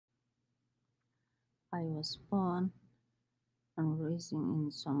I was born and raised in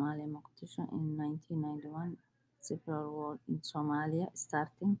Somalia, Mogadishu in 1991. Civil war in Somalia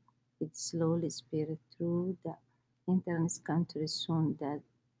starting. It slowly spread through the entire country soon that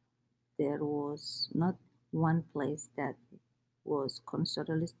there was not one place that was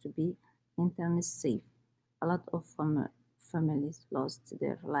considered to be internet safe. A lot of families lost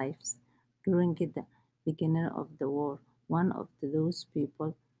their lives during the beginning of the war. One of those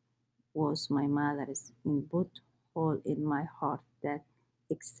people was my mother's in both hole in my heart that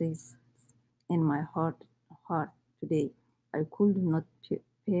exists in my heart today. I could not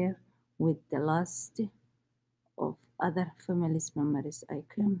pair with the last of other families members. I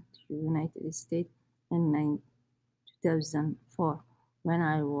came to United States in 2004 when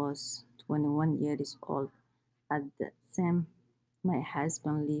I was 21 years old. At the same, my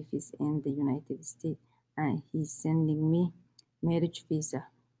husband lives in the United States and he's sending me marriage visa,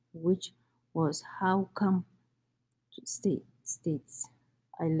 which was how come to states.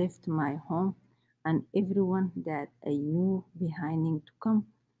 I left my home and everyone that I knew behind to come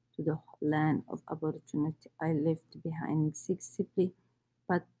to the land of opportunity. I left behind simply,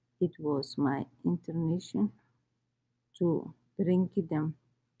 but it was my intention to bring them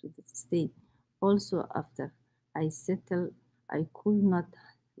to the state. Also, after I settled, I could not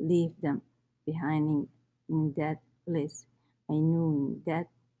leave them behind in that place. I knew that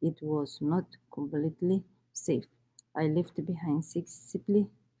it was not completely safe. I left behind six siblings,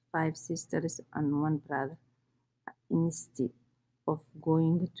 five sisters, and one brother. Instead of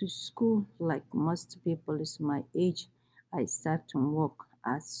going to school like most people my age, I started to work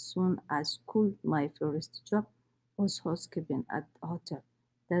as soon as school. My first job was housekeeping at a hotel.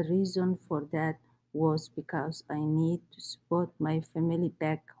 The reason for that was because I need to support my family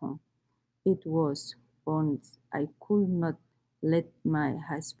back home. It was bonds. I could not let my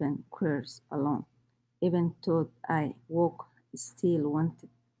husband careers alone. Even though I work, still wanted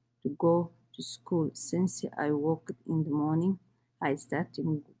to go to school. Since I worked in the morning, I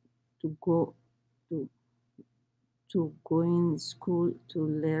started to go to going school to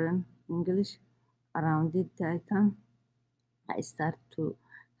learn English. Around that time, I started to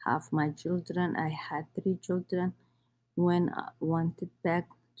have my children. I had three children. When I wanted back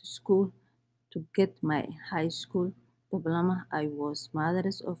to school to get my high school diploma, I was mother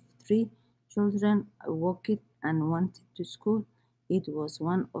of three children. I worked and went to school. It was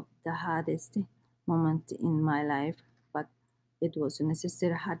one of the hardest moments in my life, but it was a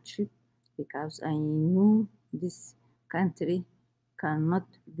necessary hardship because I knew this country cannot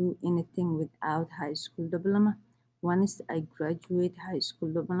do anything without high school diploma. Once I graduate high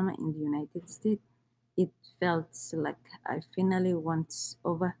school diploma in the United States, it felt like I finally once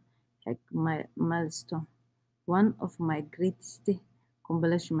over my milestone. One of my greatest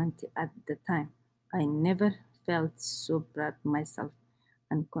accomplishments at the time. I never felt so proud of myself,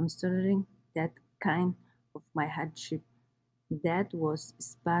 and considering that kind of my hardship, that was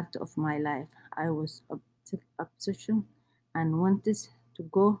part of my life. I was obsessed and wanted to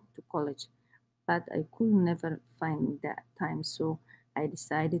go to college, but I could never find that time, so I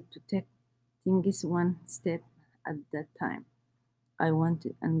decided to take things one step at that time. I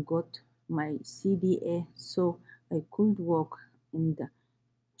wanted and got my CDA so I could work in the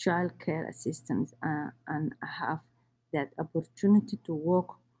child care assistance and have that opportunity to work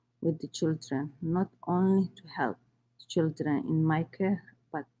with the children, not only to help children in my care,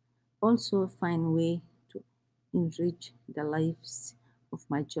 but also find way to enrich the lives of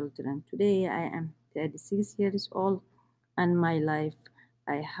my children. Today I am 36 years old and my life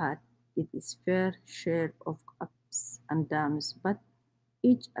I had it is fair share of ups and downs, but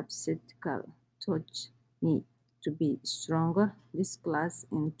each obstacle taught me to be stronger. This class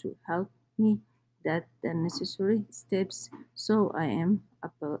and to help me that the necessary steps so I am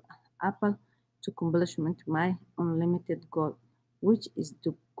able to accomplishment my unlimited goal, which is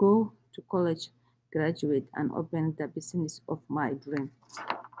to go to college, graduate, and open the business of my dream.